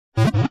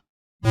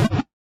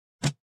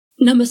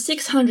Number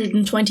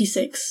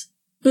 626.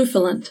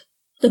 Bouffalant,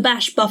 the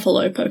Bash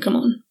Buffalo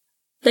Pokemon.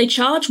 They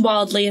charge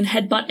wildly and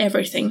headbutt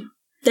everything.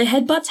 Their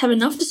headbutts have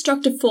enough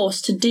destructive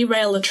force to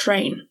derail a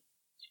train.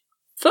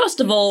 First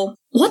of all,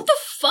 what the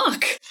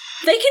fuck?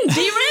 They can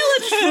derail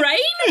a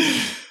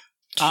train?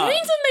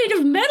 Trains are made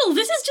of metal.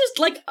 This is just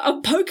like a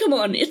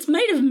Pokemon. It's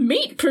made of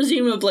meat,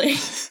 presumably.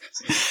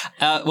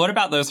 What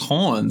about those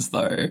horns,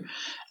 though?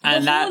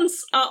 And the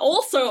horns are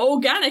also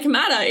organic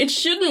matter. It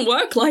shouldn't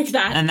work like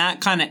that. And that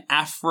kind of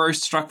afro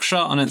structure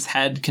on its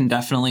head can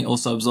definitely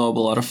also absorb a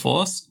lot of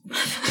force.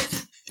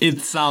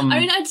 It's I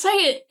mean, I'd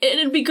say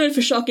it'd be good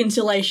for shock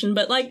insulation,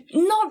 but, like,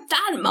 not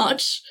that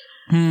much.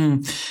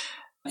 And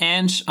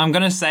I'm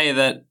going to say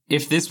that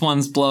if this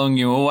one's blowing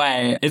you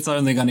away, it's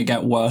only going to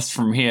get worse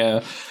from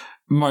here.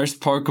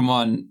 Most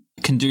Pokemon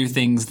can do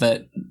things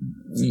that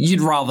you'd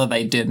rather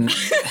they didn't.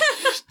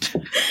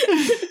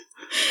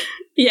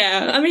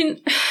 Yeah, I mean,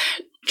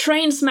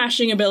 train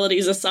smashing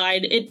abilities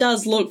aside, it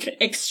does look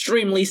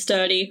extremely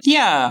sturdy.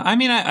 Yeah, I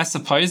mean, I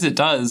suppose it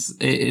does.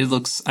 It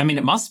looks, I mean,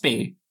 it must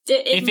be.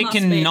 If it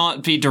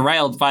cannot be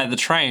derailed by the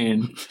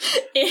train.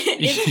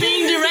 It's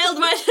being derailed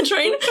by the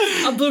train?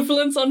 Are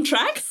Bouffalints on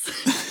tracks?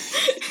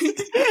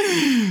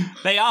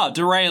 They are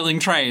derailing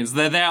trains.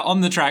 They're there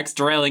on the tracks,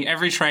 derailing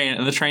every train,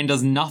 and the train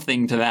does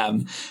nothing to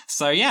them.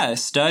 So yeah,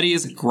 sturdy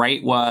is a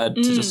great word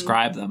to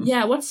describe them.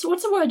 Yeah, what's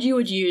a word you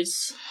would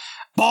use?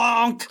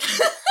 Bonk!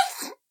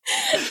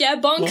 Yeah,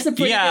 bonk's a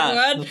pretty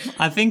good word.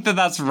 I think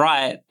that's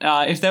right.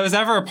 If there was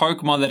ever a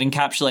Pokemon that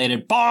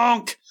encapsulated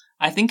bonk,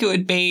 I think it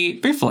would be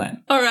Bouffalant.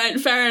 All right,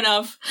 fair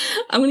enough.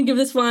 I'm going to give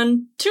this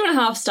one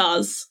 2.5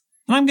 stars.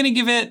 And I'm going to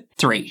give it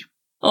 3.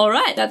 All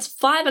right, that's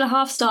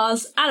 5.5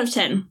 stars out of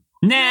 10.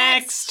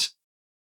 Next!